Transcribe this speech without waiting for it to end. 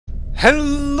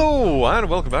Hello and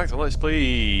welcome back to Let's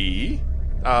Play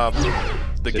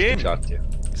the game Shock 2.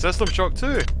 System Shock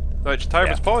 2, which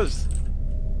Tiber's paused.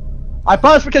 I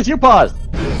paused because you paused!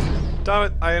 Damn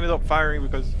it, I ended up firing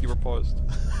because you were paused.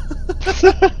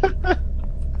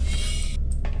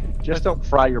 Just don't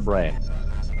fry your brain.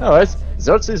 Anyways,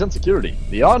 Xerxes and security.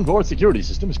 The onboard security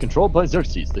system is controlled by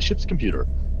Xerxes, the ship's computer.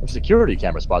 If a security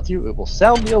camera spots you, it will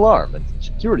sound the alarm, and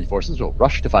security forces will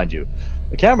rush to find you.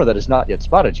 The camera that has not yet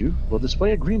spotted you will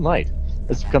display a green light.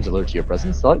 As it becomes alert to your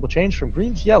presence, the light will change from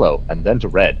green to yellow, and then to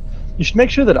red. You should make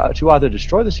sure that to either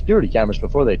destroy the security cameras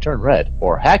before they turn red,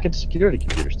 or hack into security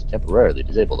computers to temporarily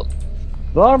disable them.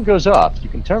 If the alarm goes off, you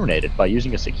can terminate it by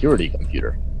using a security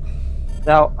computer.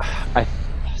 Now,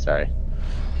 sorry.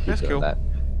 That's cool. That.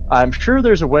 I'm sure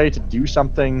there's a way to do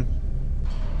something.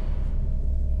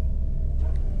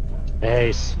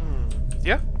 Base.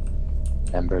 Yeah?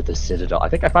 Remember the Citadel. I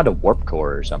think I found a warp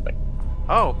core or something.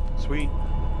 Oh, sweet.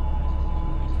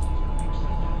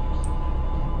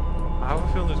 I have a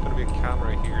feeling there's going to be a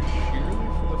camera here, purely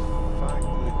for the fact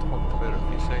that we talked about it a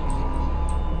few seconds.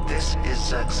 This is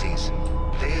Xerxes.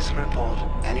 Please report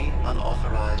any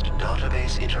unauthorized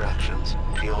database interactions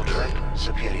to your direct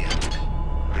superior.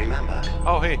 Remember,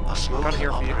 Oh hey, a smooth got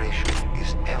here for you. operation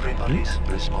is everybody's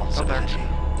responsibility.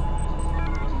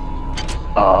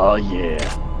 Oh yeah.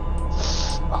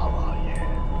 Oh yeah.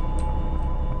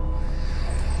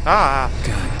 Ah,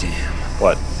 God damn.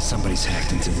 What? Somebody's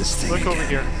hacked into this thing look again. over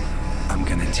here. I'm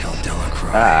gonna tell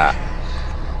Delacroix. Ah.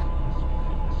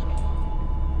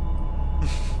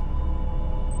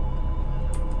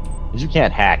 You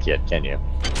can't hack yet, can you?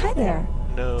 Hi there.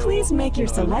 No. Please make your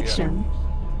no, selection.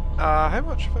 How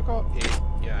much have I got? 8.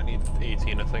 Yeah, I need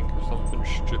 18, I think, or something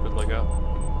stupid like that.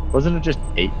 Wasn't it just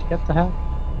 8 to get the hack?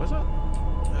 Was it?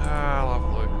 I'll have a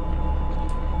look.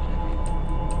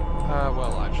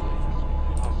 Well, actually,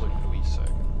 I'll have a look in a wee sec.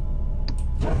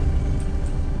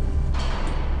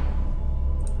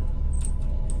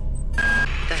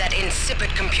 That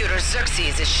insipid computer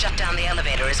Xerxes has shut down the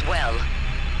elevator as well.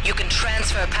 You can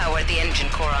transfer power at the engine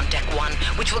core on deck 1,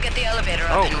 which will get the elevator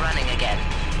up and running again.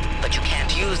 But you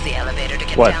can't use the elevator to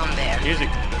get down there. Music.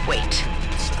 Wait.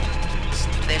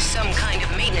 There's some kind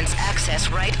of maintenance access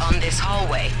right on this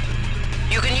hallway.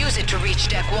 You can use it to reach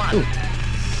deck 1. Ooh.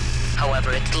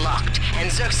 However, it's locked,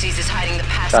 and Xerxes is hiding the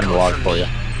Got him passcode logged from for me.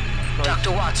 you.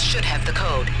 Dr. Watts should have the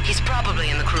code. He's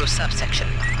probably in the crew subsection.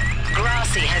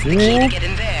 Grassi has the key to get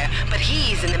in there, but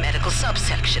he's in the medical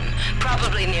subsection,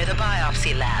 probably near the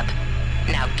biopsy lab.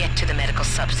 Now get to the medical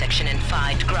subsection and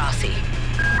find Grassi.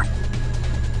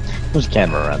 There's a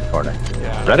camera around the corner.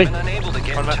 Yeah. Ready? I'm unable to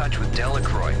get in touch with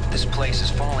Delacroix. This place is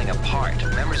falling apart.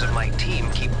 Members of my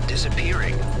team keep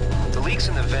disappearing. The leaks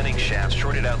in the venting shaft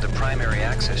shorted out the primary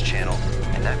access channel,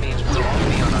 and that means we'll all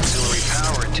be on auxiliary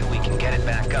power until we can get it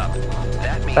back up.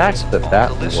 That means all the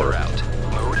lifts are out.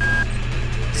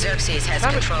 Xerxes has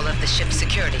control of the ship's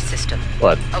security system.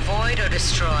 What? Avoid or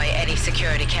destroy any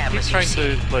security cameras you Trying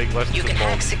see. to, like, listen You to can the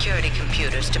hack security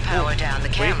computers to power down the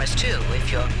cameras too,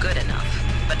 if you're good enough.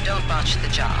 But don't botch the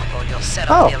job, or you'll set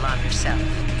off the alarm yourself.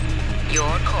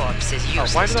 Your corpse is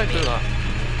useless why did I to do me. that?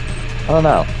 I don't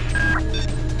know.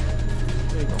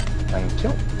 There you go. Thank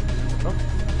you.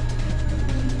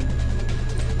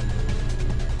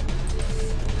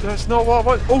 That's not what I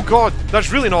want. Oh god,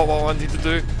 that's really not what I wanted to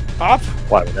do. Up!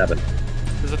 What happened?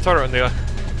 There's a turret in there.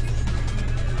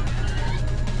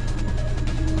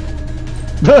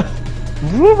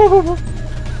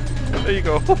 There you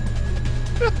go.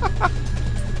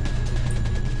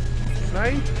 Can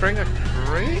I bring a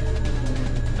crate?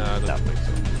 No, I don't think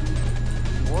so.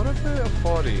 What about a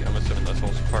body? I'm assuming that's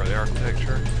also part of the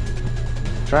architecture.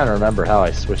 I'm trying to remember how I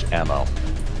switch ammo.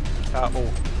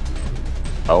 Oh.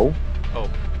 Oh? Oh.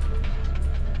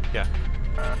 Yeah.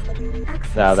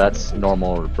 Now that's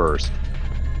normal reverse.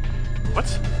 What?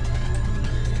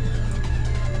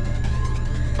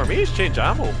 For me, it's change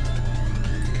ammo.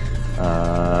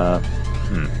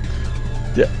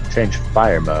 Yeah, change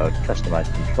fire mode,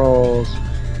 customize controls.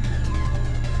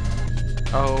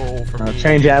 Oh, for me.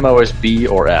 Change ammo is B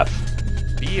or F.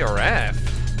 B or F?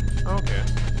 Okay.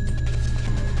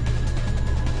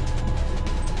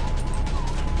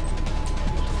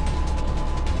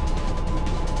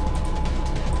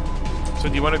 So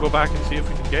do you want to go back and see if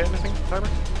we can get anything, Tiber?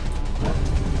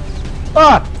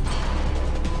 Ah!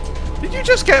 Did you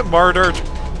just get murdered?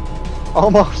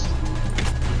 Almost.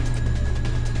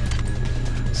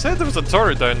 Said there was a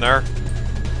turret down there.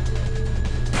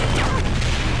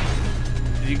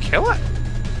 Did you kill it?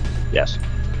 Yes.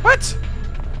 What?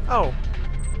 Oh.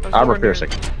 Armor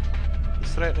piercing.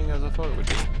 As threatening as I thought it would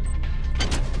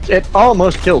be. It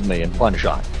almost killed me in one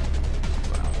shot.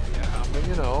 Well,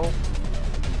 you know.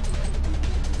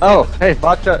 Oh, hey,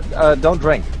 vodka, don't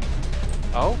drink.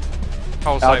 Oh?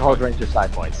 Oh, Alcohol side drains your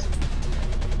side points.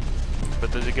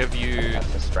 But does it give you...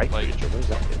 That's a strike like, feature. What does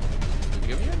that do? Does it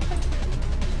give you anything?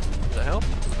 Does it help?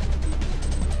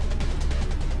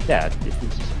 Yeah, it gives you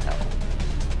some health.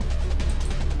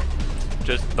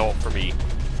 Just not for me.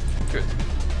 Good.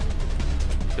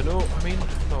 So no, I mean,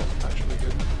 no, actually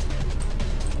good.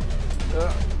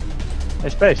 Hey,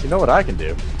 Space, you know what I can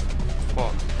do?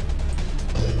 What?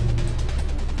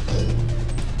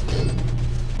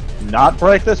 Not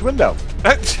break this window.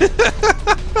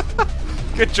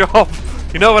 Good job!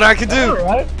 You know what I can do?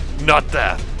 Alright. Not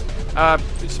that.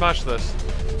 Smash this.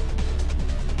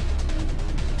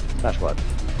 Smash what?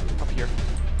 Up here.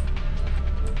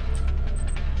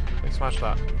 Like, smash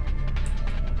that.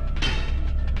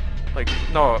 Like,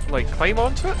 no, like, climb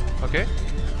onto it? Okay.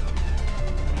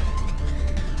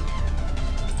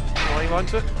 Climb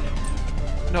onto it?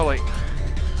 No, like,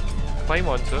 climb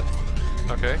onto it.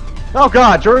 Okay. Oh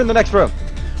god, you're in the next room.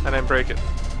 And then break it.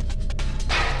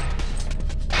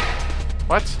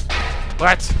 What?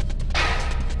 What?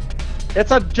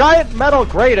 It's a giant metal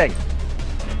grating.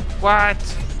 What?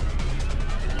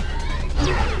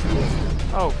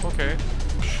 Oh, okay.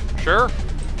 Sure.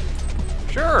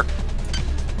 Sure.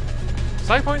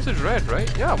 Side points is red,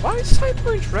 right? Yeah, why is side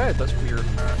points red? That's weird.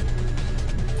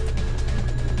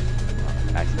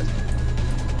 Access.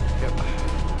 Yep.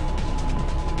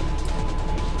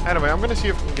 Anyway, I'm gonna see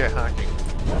if we can get hacking.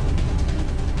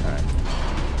 Alright.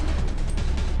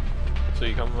 So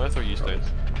you coming with or you staying?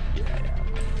 Yeah.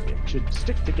 We should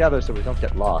stick together so we don't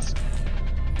get lost.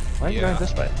 Why are you going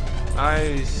this way?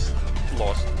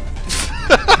 Lost.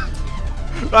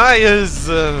 I is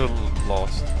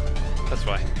lost. That's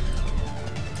fine.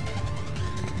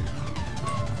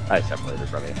 I separated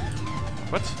from you.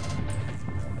 What?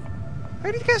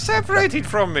 How did you get separated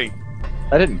from me?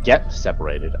 I didn't get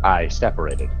separated, I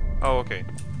separated. Oh, okay.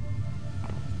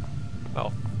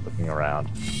 Well, Looking around.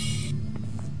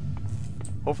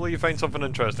 hopefully you find something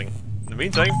interesting. In the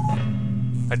meantime,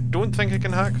 I don't think I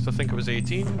can hack because I think it was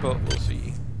 18, but we'll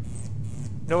see.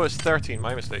 No, it's 13,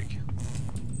 my mistake.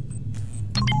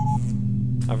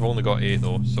 I've only got 8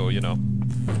 though, so you know.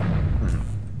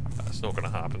 That's not gonna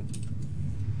happen.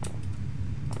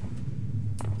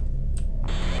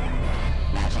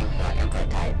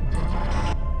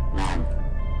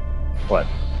 What?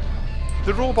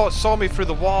 The robot saw me through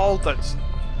the wall, that's...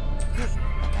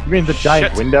 You mean the giant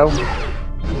Shit. window?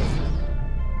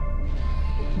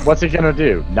 What's it gonna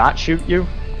do? Not shoot you?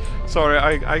 Sorry,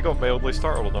 I got mildly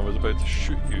startled and I was about to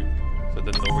shoot you. So I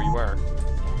didn't know where you were.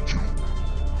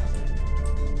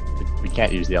 We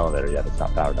can't use the elevator yet, it's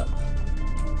not powered up.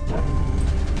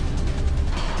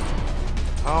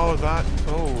 Oh, that...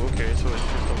 Oh, okay, so it's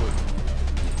just a loop.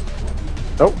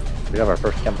 Oh, we have our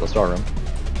first chemical storeroom.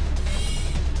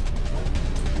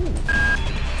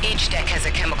 Each deck has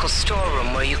a chemical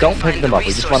storeroom where you Don't can pick find them the up,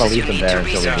 we just wanna resources leave you them need to there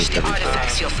until we research need the to research.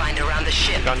 artifacts you'll find around the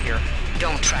ship. Gun here.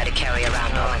 Don't try to carry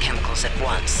around all the chemicals at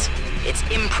once. It's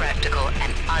impractical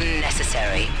and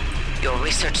unnecessary. Your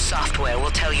research software will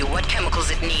tell you what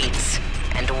chemicals it needs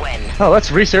and when. Oh,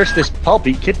 let's research this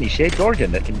pulpy kidney-shaped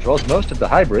organ that controls most of the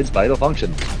hybrid's vital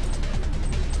functions.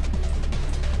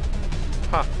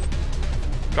 Huh.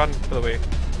 Gun, by the way.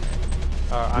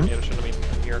 Ammunition, I mean,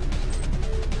 in here.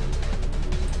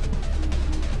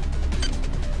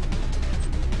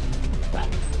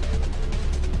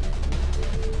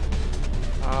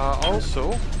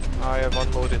 Also, I have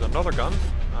unloaded another gun.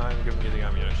 I'm giving you the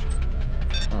ammunition.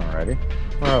 Alrighty.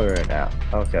 Where are we right now?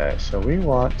 Okay, so we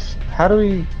want... How do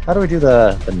we do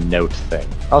the note thing?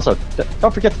 Also,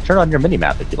 don't forget to turn on your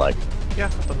mini-map if you like. Yeah,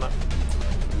 I've done that.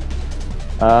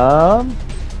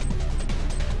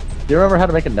 Do you remember how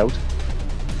to make a note?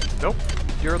 Nope.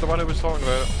 You're the one who was talking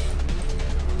about it.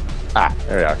 Ah,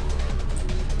 there we are.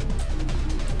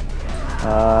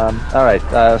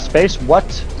 Alright, Space,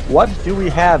 what do we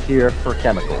have here for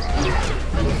chemicals?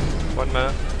 1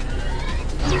 minute.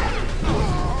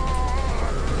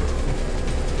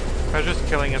 I was just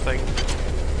killing a thing.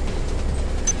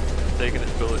 Taking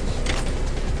its bullets.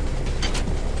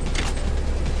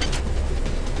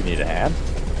 You need a hand?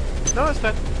 No, it's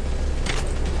dead.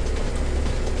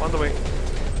 On the way.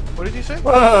 What did you say?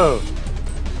 Whoa!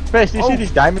 Space, do you see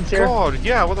these diamonds here? God,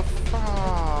 yeah, what the fuck?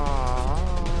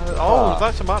 Oh,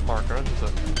 that's a map marker, isn't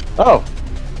it? Oh!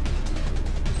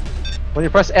 When you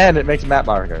press N, it makes a map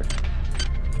marker.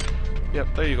 Yep,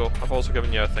 there you go. I've also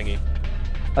given you a thingy.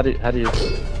 How do you...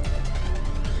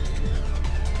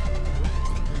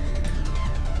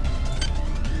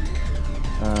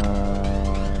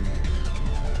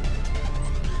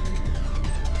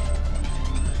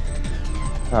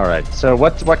 Alright, so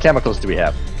what chemicals do we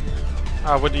have?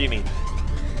 What do you need?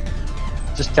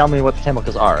 Just tell me what the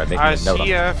chemicals are. I'm making a note on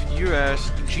them. CF,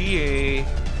 US, GA,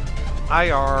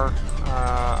 IR,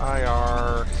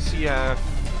 IR, CF,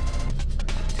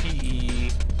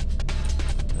 TE,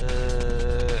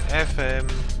 FM,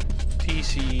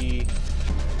 TC,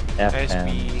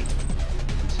 SB,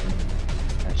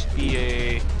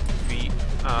 BA, V,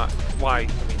 Y, I mean,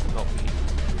 not V.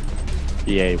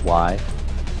 BAY.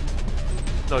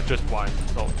 No, just Y,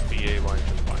 not BAY,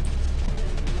 just Y.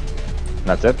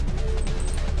 That's it?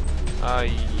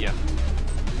 Yeah.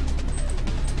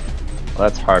 Well,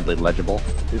 that's hardly legible.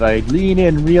 If I lean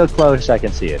in real close, I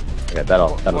can see it. Okay,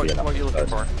 that'll be enough. What are you looking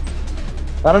for?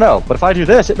 I don't know, but if I do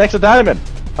this, it makes a diamond.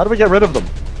 How do we get rid of them?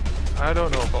 I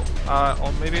don't know, but,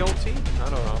 or maybe OT? I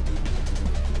don't know.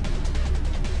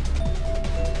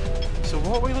 So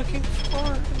what are we looking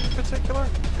for in particular?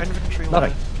 Inventory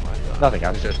Nothing. list? Nothing,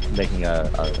 I was just making a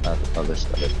list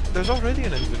of it. There's already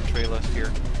an inventory list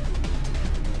here.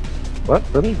 What?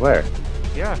 Really? Where?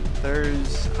 Yeah,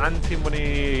 there's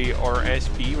antimony or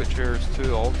SP, which there's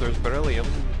 2 of. There's beryllium,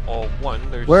 or 1.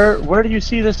 There's Where do you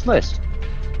see this list?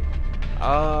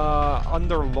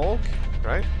 under log,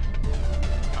 right?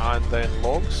 And then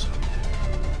logs,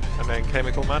 and then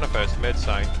chemical manifest, med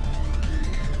sign.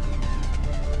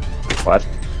 What?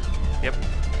 Yep.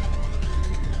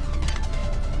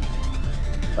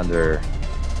 Under...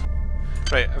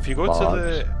 Right, if you go logs. to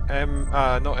the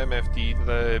not MFD,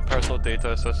 the personal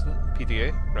data assistant,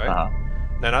 PDA, right? Uh-huh.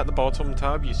 Then at the bottom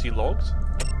tab you see logs.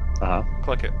 Uh-huh.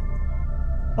 Click it.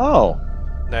 Oh.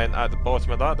 Then at the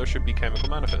bottom of that there should be chemical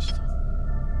manifest.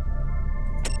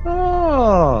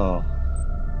 Oh.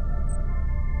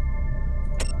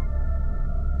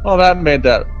 Well, that made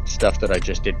that stuff that I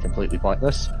just did completely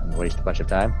pointless and waste a bunch of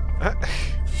time.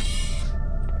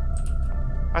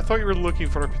 I thought you were looking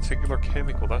for a particular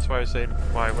chemical, that's why I said,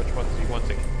 which one are you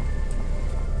wanting?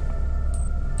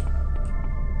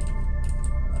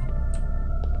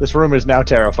 This room is now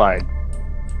terrifying.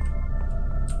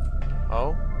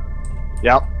 Oh?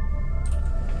 Yep.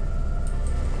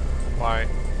 Why?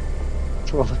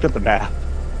 Well, look at the map.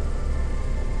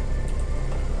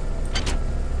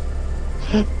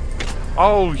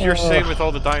 Oh, you're saying with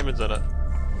all the diamonds in it.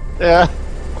 Yeah.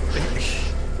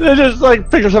 They just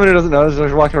like picture somebody who doesn't know,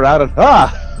 just walking around and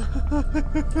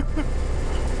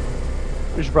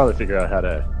We should probably figure out how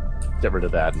to get rid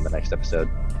of that in the next episode.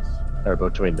 Or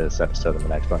between this episode and the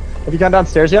next one. Have you gone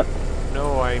downstairs yet?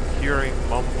 No, I'm hearing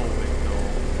mumbling though.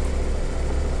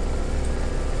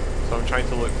 So I'm trying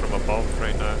to look from above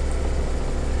right now.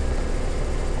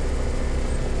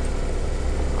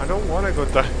 I don't want to go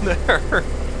down there.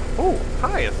 Oh,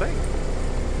 hi, a thing.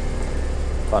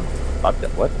 Fun.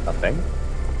 What? A thing?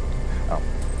 Oh.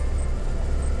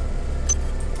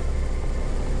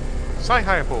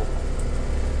 Sci-Hypo.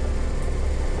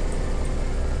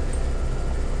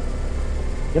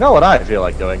 You know what I feel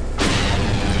like doing?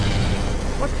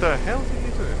 What the hell did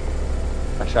you do?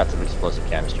 I shot some explosive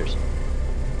canisters.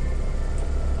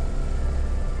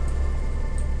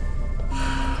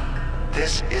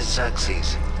 This is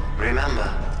Xerxes. Remember,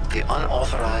 the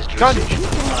unauthorized Gun. usage of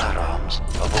firearms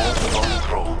of all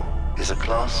non-chrome is a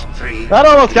Class 3... That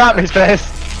almost got me, Space!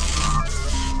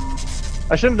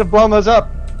 I shouldn't have blown those up.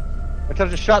 I could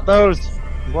have just shot those.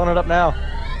 I'm blowing it up now.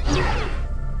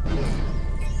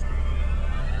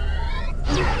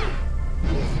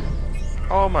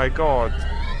 Oh my god.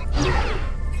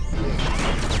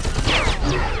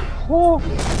 Oh.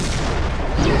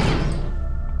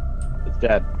 It's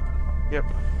dead. Yep.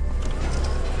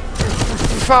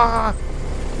 Far.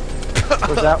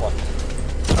 Where's that one?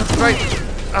 Right.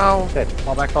 Ow. Okay,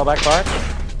 fall back, fire.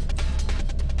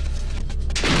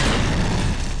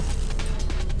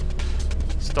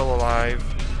 Still alive.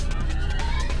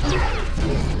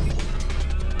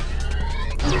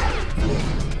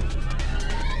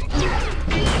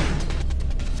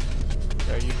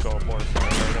 Yeah, you've got more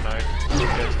fire than I.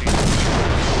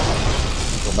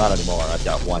 Well, not anymore. I've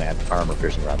got one armor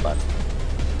piercing round left.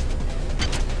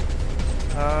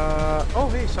 Oh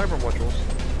hey, cyber modules.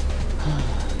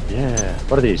 Yeah.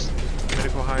 What are these?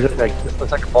 Medical high. This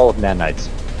looks like a ball of nanites.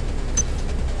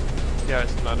 Yeah,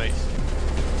 it's not nice.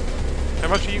 How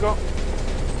much have you got?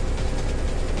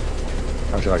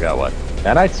 I'm sure I got what?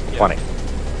 Nanites? Yeah. 20.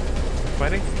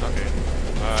 20? Okay.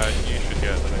 You should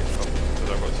get the next one, because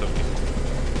I've got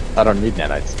 70. I don't need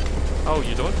nanites. Oh,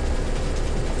 you don't?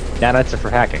 Nanites are for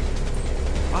hacking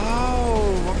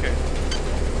Oh, okay.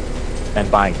 and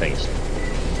buying things.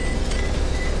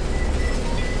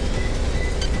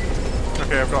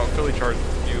 Okay, I've got a fully charged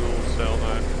fuel cell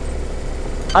now.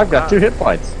 I've got 2 hit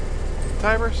points.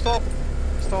 Timer, stop.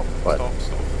 stop. What? Stop.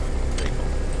 Stop. There you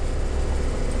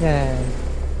go. Yay.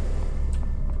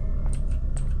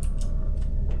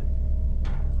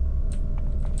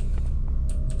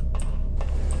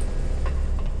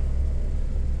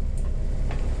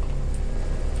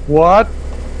 What?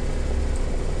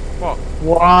 What?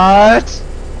 What?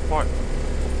 What?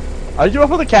 Are you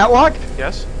up on the catwalk?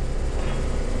 Yes?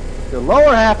 Your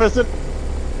lower half isn't.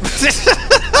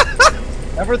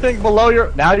 Everything below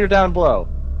your. Now you're down below.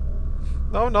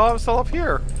 No, no, I'm still up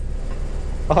here.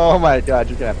 Oh my god,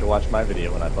 you're gonna have to watch my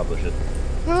video when I publish it.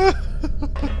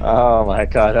 Oh my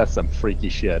god, that's some freaky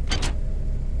shit.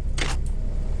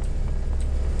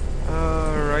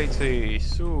 Alrighty,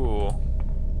 so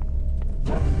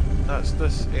that's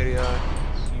this area's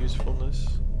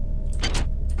usefulness.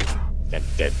 And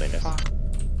deadliness. Fuck.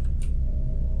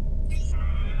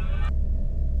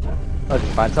 Oh, did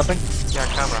you find something? Yeah,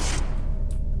 camera.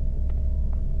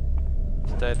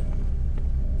 It's dead.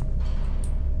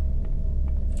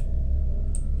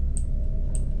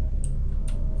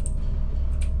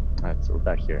 Alright, so we're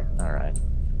back here. Alright.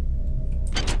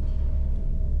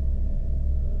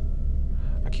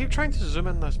 I keep trying to zoom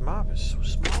in this map, it's so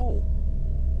small.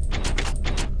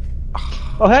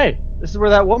 Oh hey! This is where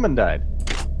that woman died.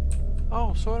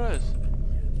 Oh, so it is.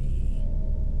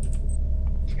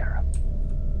 Scarab.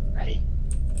 Ready?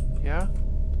 Yeah?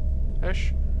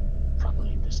 Ish?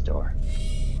 Probably in this door.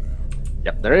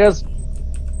 Yep, there he is.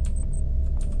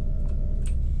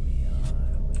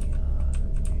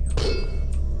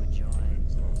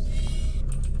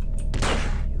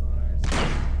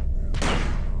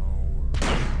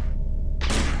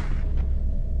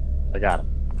 I got him.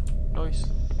 Nice.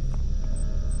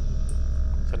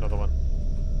 It's another one.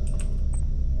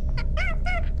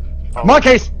 Oh.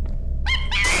 Monkeys!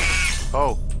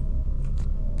 Oh.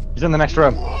 He's in the next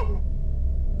room.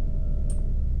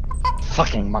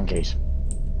 Fucking monkeys.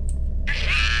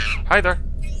 Hi there.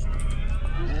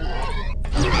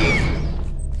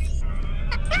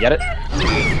 Get it?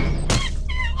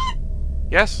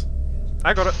 Yes.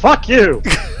 I got it. Fuck you!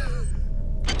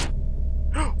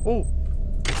 Oh.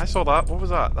 I saw that. What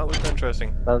was that? That looked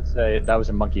interesting. That was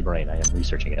a monkey brain. I am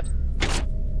researching it.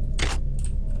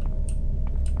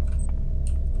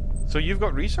 So you've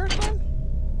got research on?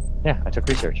 Yeah, I took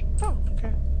research. Oh, okay.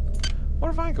 What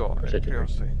have I got? Out of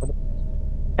curiosity.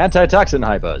 Antitoxin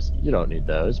hypos. You don't need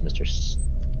those, Mr.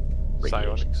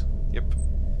 Psionics. Yep.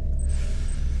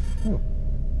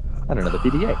 I don't know the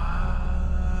PDA.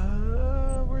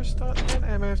 Where's that again?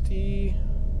 MFT,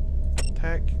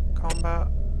 tech, combat,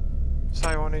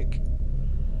 psionic,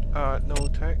 no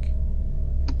tech.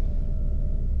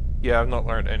 Yeah, I've not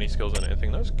learned any skills in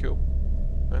anything. That's cool.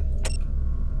 Man.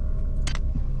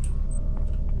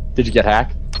 Did you get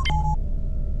hacked?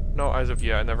 No, as of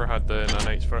yet, I never had the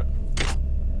nanites for it.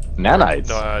 Nanites?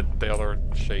 No, the other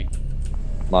shit.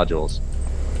 Modules.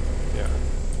 Yeah.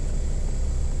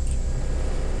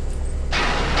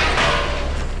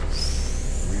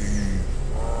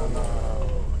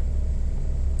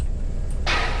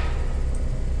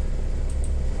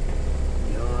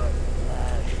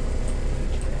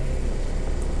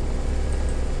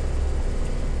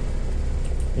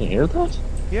 You hear that?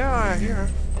 Yeah, I hear.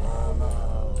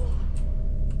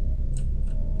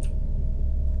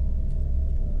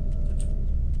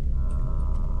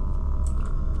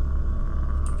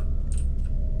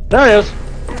 There he is.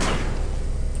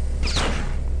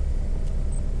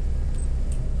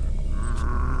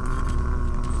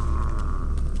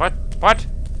 What? What?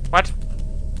 What?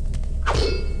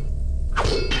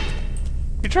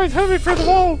 You tried to hit me through the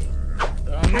wall!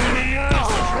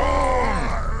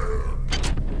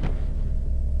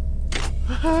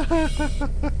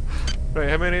 Right,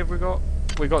 how many have we got?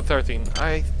 We got 13.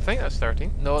 I think that's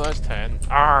 13. No, that's 10.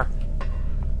 Arr!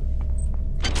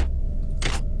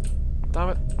 Damn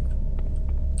it.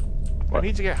 I What?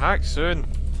 need to get hacked soon.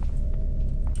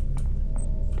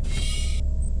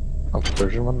 Oh,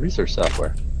 version 1 research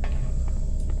software.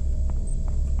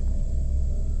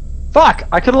 Fuck!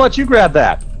 I could have let you grab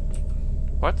that!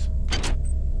 What?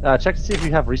 Check to see if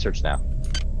you have research now.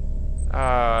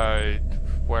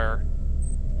 Where?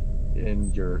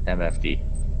 In your MFD.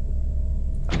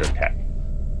 Under tech.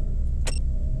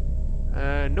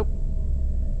 Nope.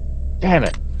 Damn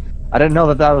it! I didn't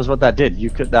know that was what that did. You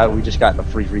could we just got a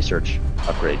free research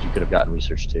upgrade. You could have gotten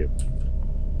research too.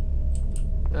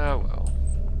 Oh well.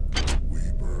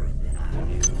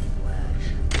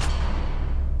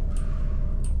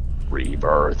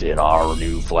 Rebirth in our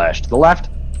new flesh. To the left?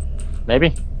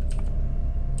 Maybe?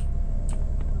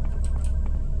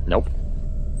 Nope.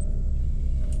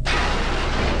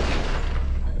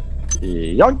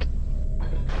 Yoink!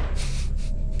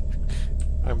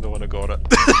 I'm the one who got it.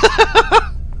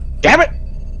 Damn it!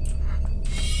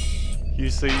 You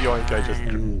see, Yoink, I just...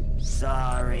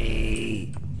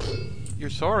 Sorry. You're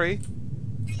sorry?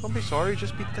 Don't be sorry,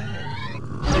 just be dead.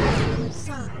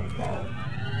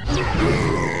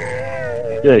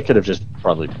 Yeah, you could have just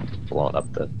probably blown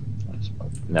up the...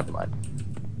 Never mind.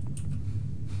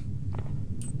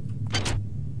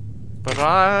 But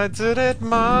I did it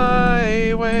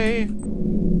my way.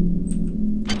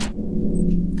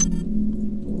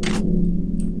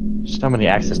 So many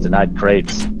access denied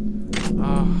crates.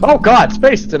 Oh god,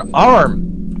 space, it's an arm!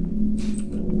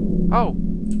 Oh.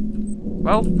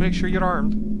 Well, make sure you're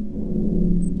armed.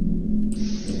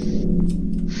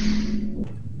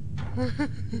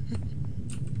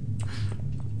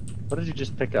 What did you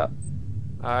just pick up?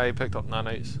 I picked up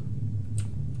nanites.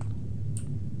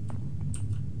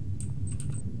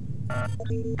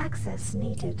 Access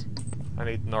needed. I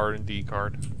need an R&D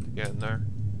card to get in there.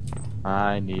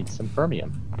 I need some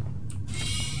fermium.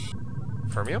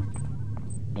 Fermium?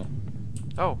 Yeah.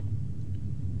 Oh.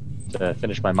 To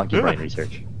finish my monkey brain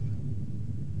research.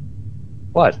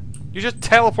 What? You just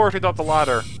teleported up the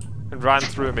ladder and ran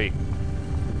through me.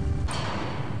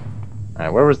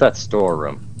 Alright, where was that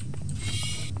storeroom?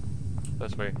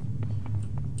 This way.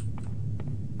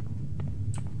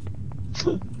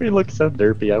 We look so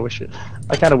derpy.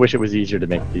 I kind of wish it was easier to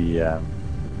make the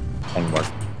thing work.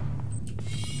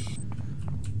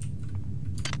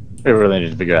 We really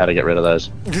need to figure out how to get rid of those.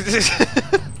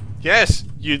 Yes,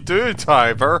 you do,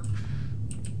 Tiber.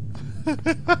 In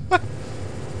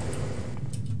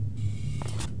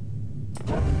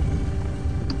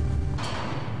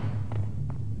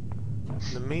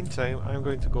the meantime, I'm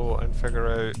going to go and figure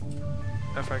out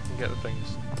if I can get the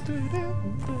things.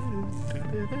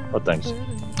 What things?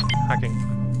 Hacking.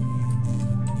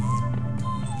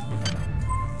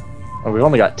 Oh, we've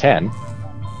only got 10.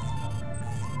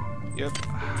 Yep.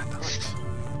 Ah, nice.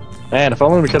 Man, if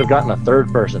only we could have gotten a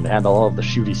third person to handle all of the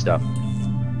shooty stuff.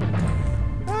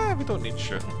 Ah, we don't need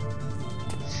shit.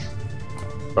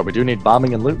 But we do need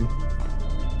bombing and looting.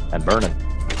 And burning.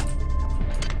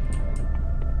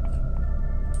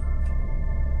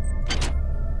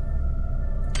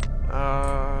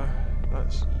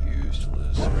 That's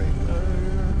useless right now.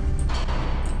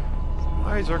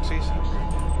 Hi, Xerxes.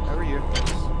 How are you?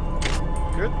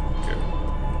 Good? Good.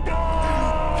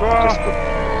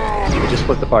 We just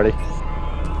split the party.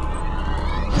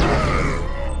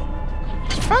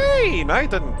 It's fine! I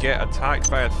didn't get attacked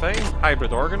by a thing.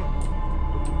 Hybrid organ.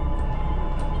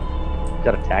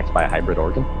 Got attacked by a hybrid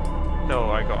organ?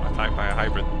 No, I got attacked by a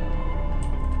hybrid.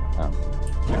 Oh.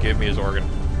 He gave me his organ.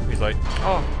 He's like,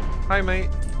 oh, hi mate.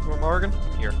 You want my organ?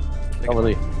 Here. Take Oh, it."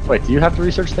 really? Wait, do you have to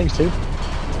research things too?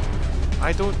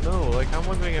 I don't know. Like, I'm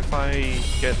wondering if I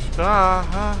get.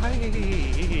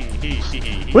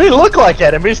 We look like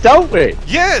enemies, don't we?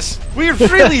 Yes! We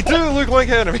really do look like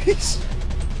enemies!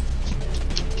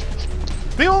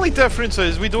 The only difference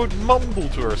is we don't mumble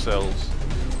to ourselves.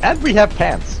 And we have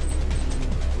pants.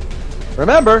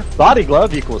 Remember, body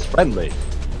glove equals friendly.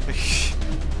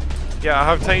 Yeah, I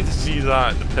have time to see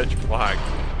that in the pitch black.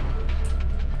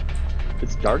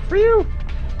 It's dark for you?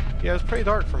 Yeah, it's pretty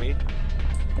dark for me.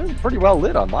 This is pretty well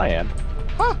lit on my end.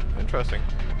 Huh, interesting.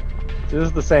 This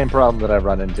is the same problem that I've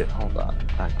run into. Hold on.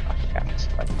 I can't see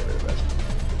if I can get rid of this.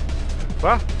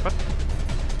 What?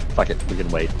 Fuck it, we can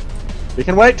wait. We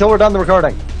can wait till we're done the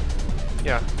recording.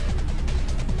 Yeah.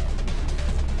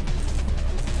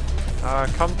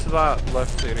 Come to that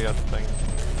left area thing.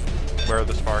 Where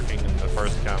the sparking in the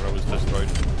first camera was destroyed.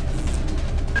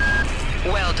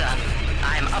 Well done.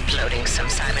 I'm uploading some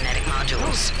cybernetic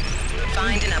modules.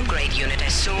 Find an upgrade unit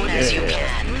as soon as you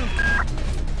can.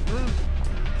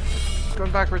 It's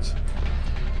going backwards.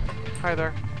 Hi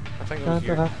there. I think it was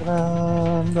you.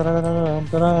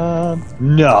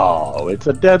 No, it's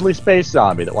a deadly space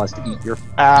zombie that wants to eat your.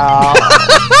 Ow!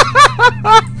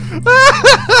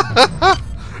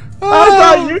 I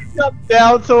thought you jumped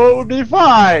down so it would be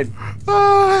fine.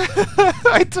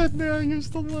 I didn't know I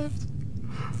used the lift.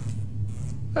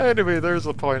 Anyway, there's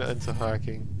a point into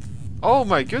hacking. Oh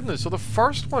my goodness, so the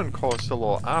first one costs a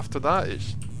lot, after that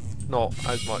it's not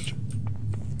as much.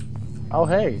 Oh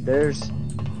hey, there's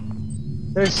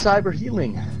cyber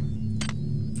healing.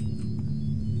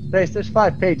 There's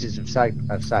 5 pages of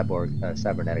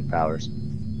cybernetic powers.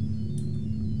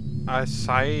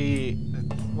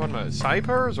 One minute,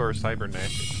 cybers or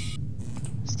cybernetic?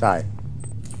 Sci.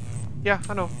 Yeah,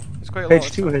 I know. It's quite a lot.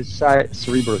 Page 2 has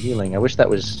cerebral healing. I wish that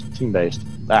was team-based.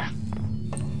 Ah.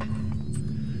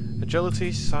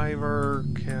 Agility, cyber,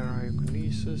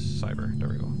 cryokinesis, cyber. There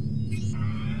we go.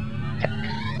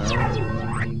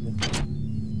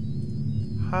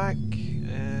 hack.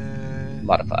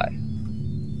 Modify.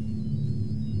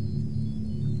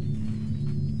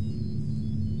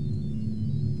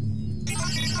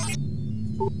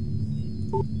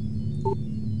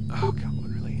 Oh, come on,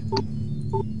 really?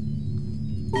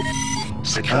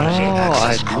 Security Oh, access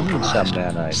I need compromised. some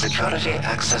nanites. Security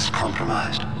access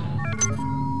compromised.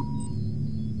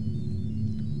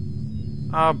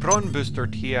 Brawn booster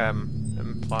TM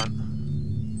implant.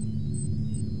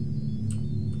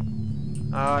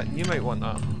 You might want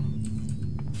that.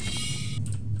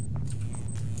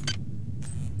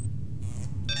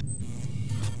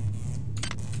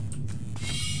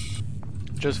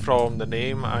 Just from the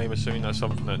name, I'm assuming that's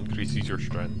something that increases your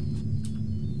strength.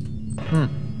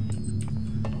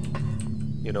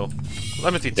 You know,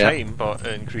 limited time, but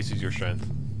it increases your strength.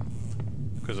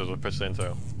 Because there's a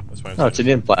percentile. That's why I'm No, it's an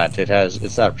saying. implant.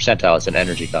 It's not a percentile, it's an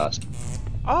energy cost.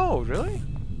 Oh, really?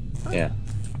 Yeah.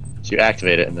 So you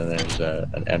activate it and then there's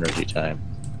an energy time.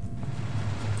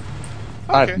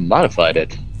 Okay. I've modified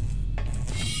it.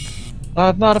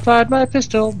 I've modified my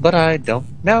pistol, but I don't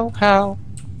know how.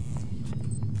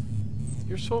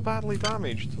 You're so badly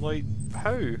damaged. Like,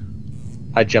 how?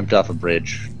 I jumped off a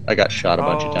bridge. I got shot a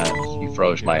bunch of times. Oh, You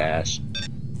froze my yeah. ass.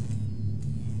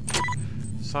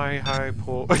 Hi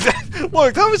po.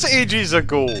 Look, that was ages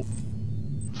ago.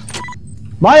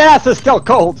 My ass is still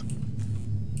cold!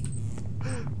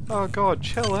 Oh god,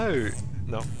 chill out.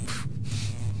 No.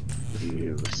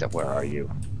 You, so where are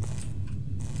you?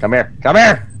 Come here! Come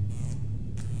here!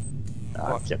 No,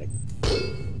 I'm What? kidding.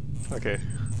 Okay.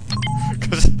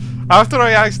 Because after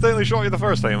I accidentally shot you the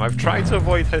first time, I've tried to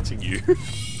avoid hitting you.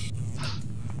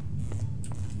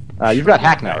 You've got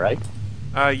hack now, right?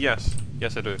 Yes.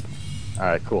 Yes, I do.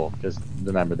 Alright, cool. Because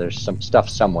remember, there's some stuff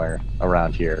somewhere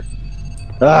around here.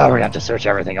 Oh, we're gonna have to search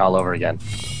everything all over again.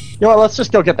 You know what, let's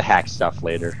just go get the hack stuff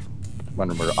later.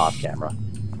 When we're off camera.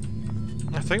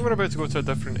 I think we're about to go to a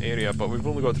different area, but we've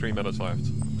only got 3 minutes left.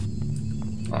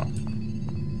 Oh.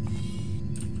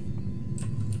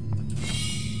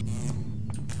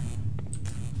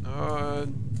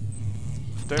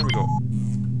 There we go.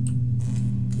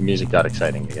 The music got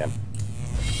exciting again.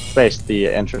 Space, the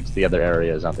entrance to the other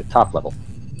area is on the top level.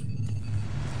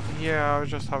 Yeah, I was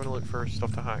just having a look for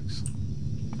stuff to hacks.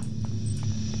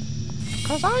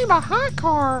 Cause I'm a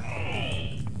hacker!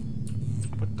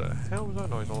 What the hell was that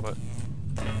noise all about?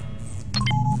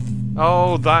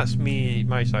 Oh, that's me,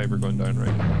 my cyber going down,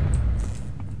 right.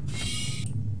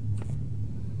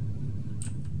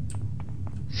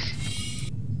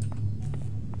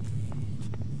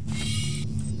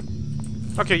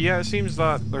 Okay, yeah, it seems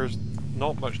that there's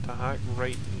not much to hack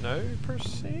right now, per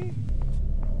se.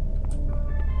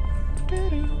 Wait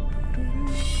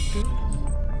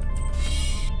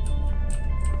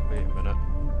a minute.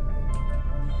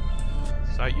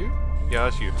 Is that you? Yeah,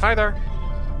 that's you. Hi there!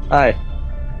 Hi.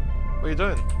 What are you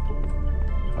doing?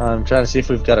 I'm trying to see if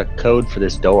we've got a code for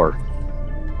this door.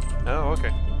 Oh, okay.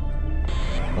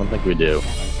 I don't think we do.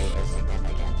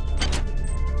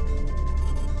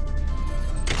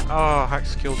 Oh, hack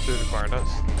skill 2 required.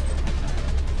 That's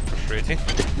frustrating.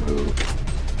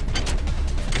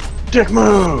 Dick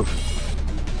move!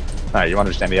 Alright, you want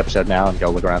to just end the episode now and go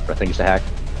look around for things to hack?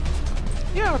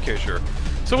 Yeah, okay, sure.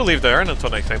 So we'll leave there, and until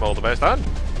next time, all the best, and...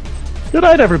 Good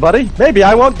night, everybody! Maybe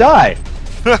I won't die!